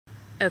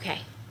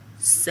Okay,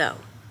 so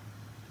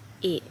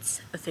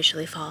it's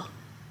officially fall.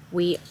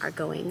 We are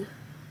going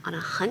on a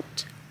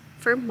hunt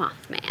for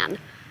Mothman.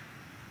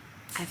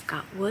 I've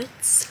got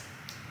woods.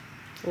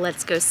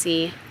 Let's go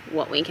see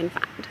what we can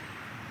find.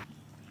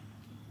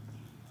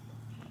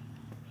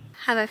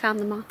 Have I found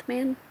the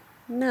Mothman?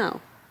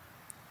 No.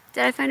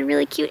 Did I find a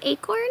really cute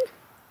acorn?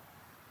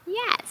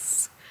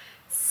 Yes.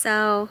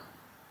 So,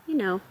 you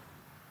know,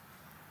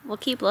 we'll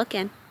keep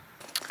looking.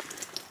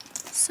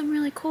 Some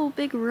really cool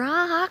big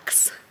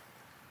rocks.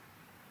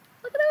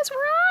 Look at those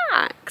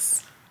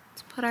rocks.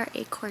 Let's put our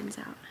acorns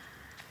out.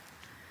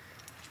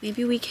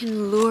 Maybe we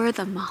can lure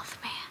the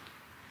Mothman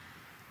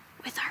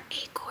with our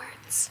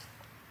acorns.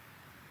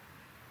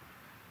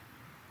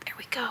 There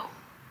we go.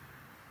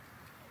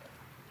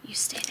 You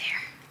stay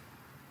there.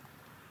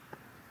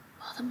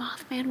 Will the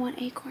Mothman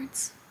want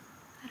acorns?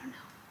 I don't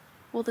know.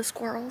 Will the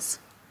squirrels?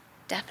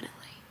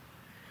 Definitely.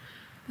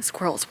 The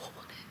squirrels will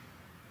want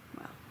it.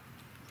 Well,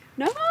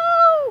 no!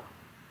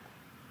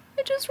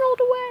 It just rolled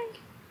away.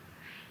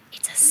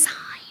 It's a sign.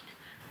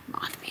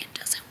 Mothman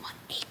doesn't want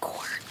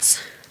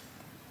acorns.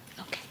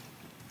 Okay,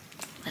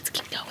 let's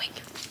keep going.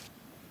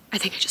 I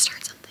think I just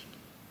heard something.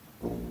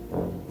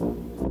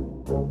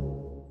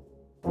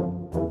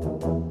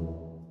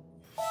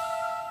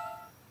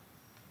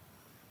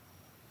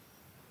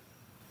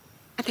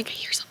 I think I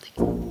hear something.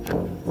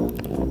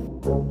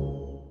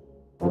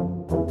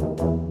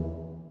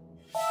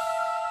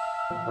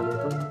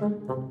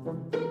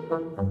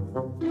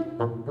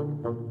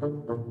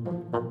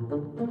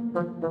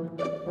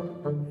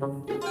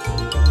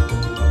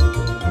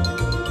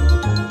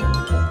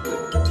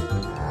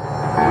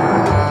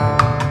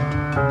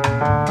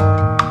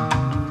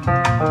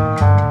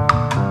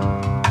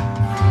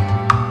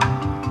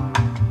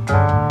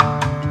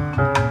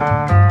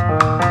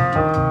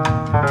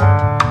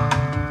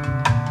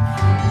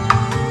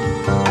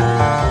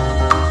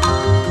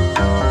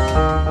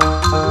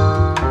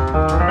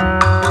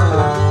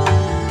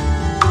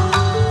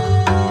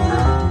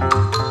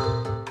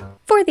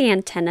 For the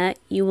antenna,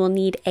 you will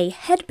need a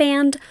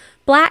headband,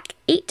 black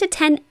 8 to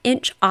 10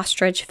 inch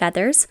ostrich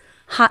feathers,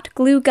 hot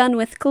glue gun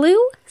with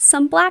glue,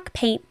 some black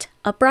paint,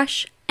 a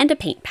brush, and a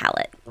paint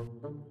palette.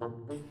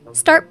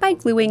 Start by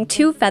gluing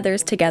 2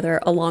 feathers together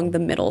along the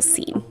middle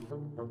seam.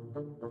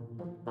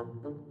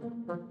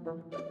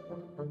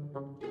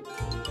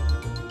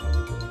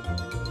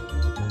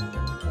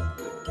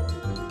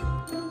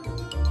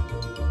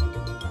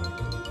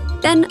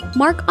 Then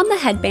mark on the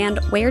headband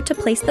where to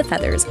place the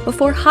feathers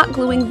before hot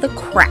gluing the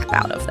crap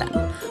out of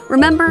them.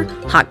 Remember,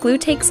 hot glue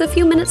takes a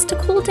few minutes to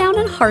cool down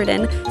and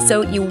harden,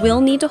 so you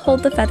will need to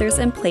hold the feathers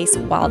in place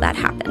while that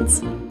happens.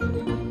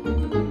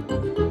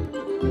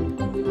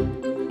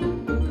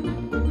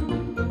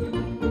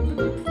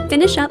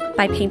 Finish up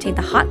by painting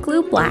the hot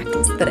glue black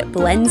so that it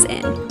blends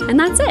in, and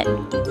that's it.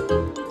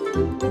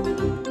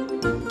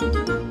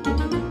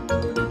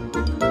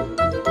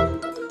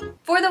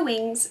 For the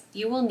wings,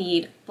 you will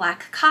need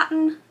black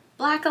cotton,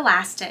 black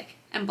elastic,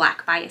 and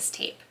black bias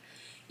tape.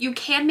 You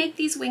can make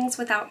these wings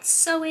without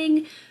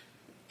sewing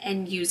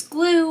and use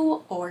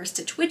glue or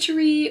stitch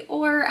witchery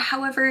or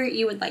however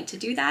you would like to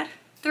do that.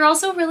 They're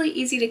also really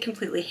easy to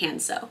completely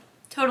hand sew.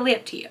 Totally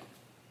up to you.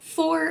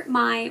 For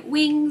my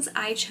wings,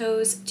 I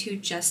chose to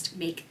just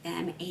make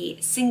them a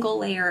single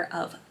layer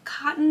of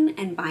cotton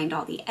and bind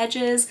all the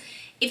edges.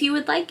 If you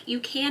would like, you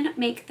can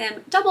make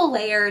them double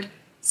layered,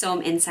 sew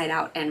them inside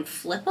out and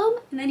flip them,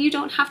 and then you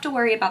don't have to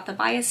worry about the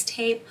bias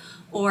tape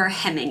or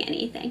hemming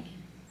anything.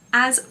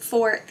 As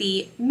for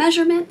the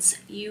measurements,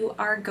 you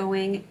are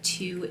going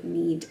to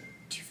need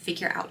to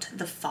figure out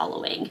the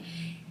following.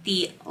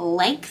 The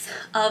length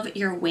of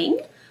your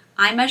wing.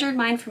 I measured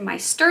mine from my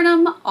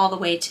sternum all the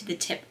way to the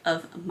tip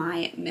of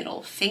my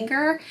middle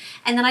finger,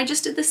 and then I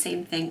just did the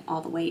same thing all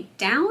the way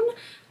down.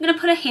 I'm going to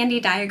put a handy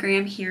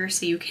diagram here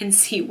so you can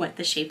see what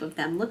the shape of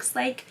them looks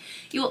like.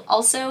 You will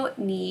also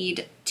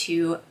need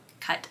to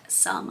cut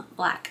some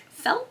black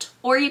felt,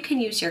 or you can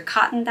use your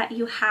cotton that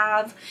you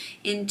have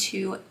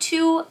into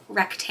 2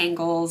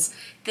 rectangles.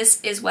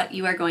 This is what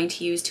you are going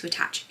to use to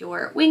attach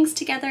your wings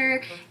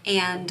together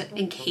and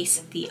encase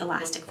the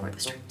elastic for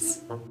the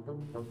strips.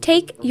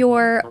 Take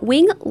your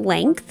wing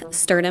length,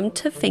 sternum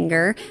to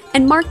finger,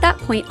 and mark that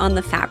point on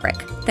the fabric.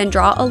 Then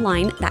draw a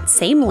line that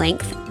same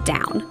length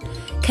down.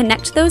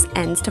 Connect those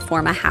ends to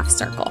form a half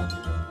circle.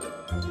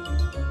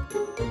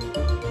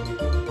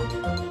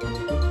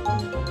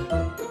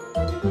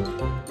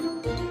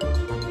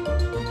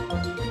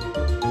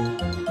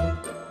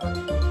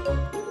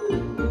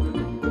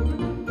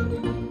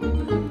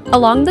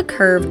 Along the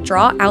curve,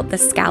 draw out the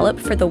scallop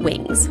for the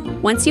wings.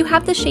 Once you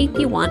have the shape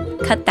you want,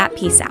 cut that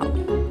piece out.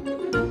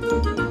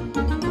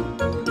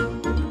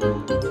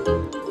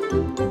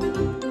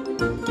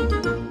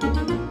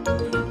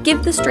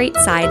 Give the straight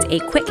sides a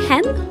quick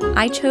hem.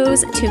 I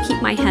chose to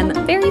keep my hem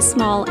very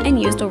small and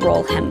used a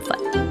roll hem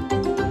foot.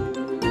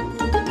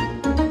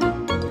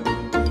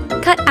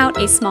 Cut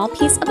out a small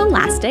piece of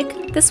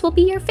elastic. This will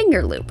be your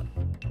finger loop.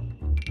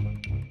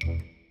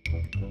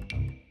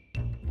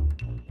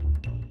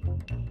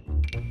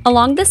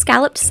 Along the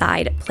scalloped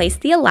side, place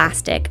the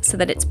elastic so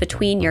that it's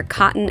between your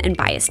cotton and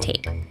bias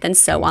tape. Then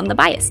sew on the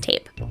bias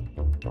tape.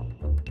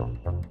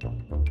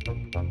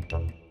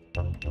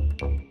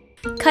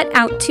 Cut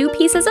out 2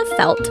 pieces of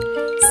felt,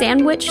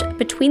 sandwich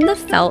between the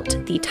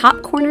felt the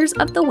top corners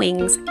of the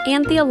wings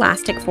and the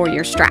elastic for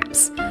your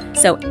straps.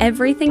 Sew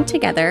everything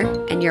together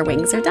and your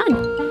wings are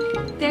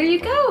done. There you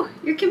go,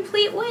 your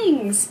complete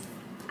wings.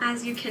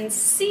 As you can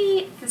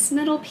see, this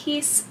middle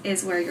piece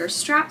is where your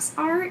straps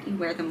are. You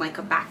wear them like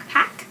a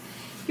backpack.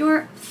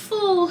 Your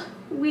full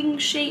wing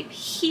shape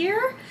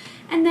here,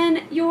 and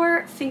then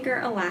your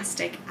finger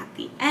elastic at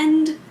the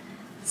end.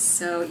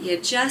 So you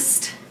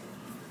just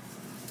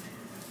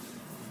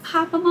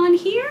pop them on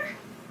here,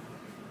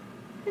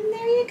 and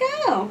there you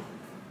go.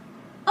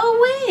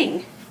 A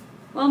wing.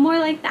 Well, more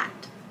like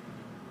that.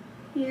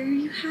 Here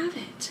you have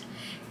it.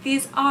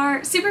 These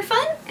are super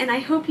fun, and I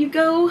hope you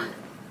go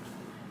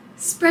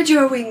spread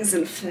your wings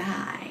and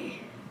fly.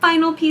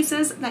 Final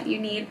pieces that you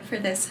need for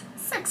this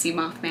sexy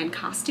Mothman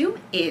costume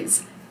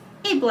is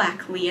a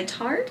black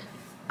leotard.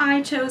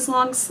 I chose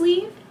long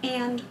sleeve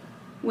and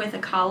with a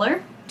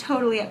collar,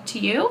 totally up to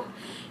you.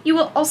 You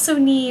will also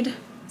need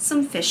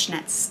some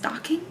fishnet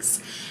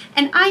stockings,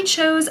 and I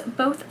chose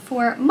both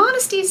for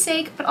modesty's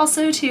sake, but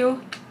also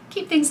to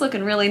keep things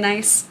looking really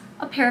nice,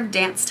 a pair of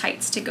dance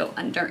tights to go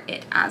under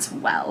it as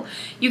well.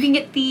 You can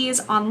get these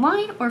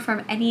online or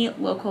from any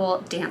local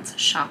dance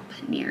shop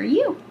near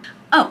you.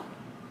 Oh,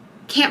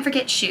 can't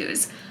forget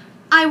shoes.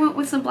 I went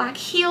with some black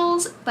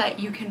heels, but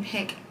you can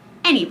pick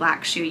any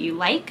black shoe you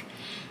like.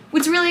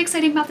 What's really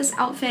exciting about this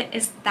outfit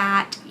is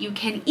that you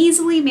can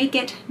easily make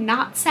it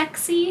not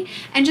sexy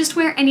and just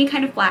wear any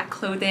kind of black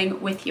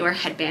clothing with your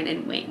headband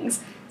and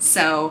wings.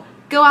 So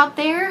go out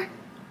there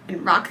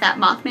and rock that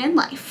Mothman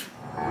life.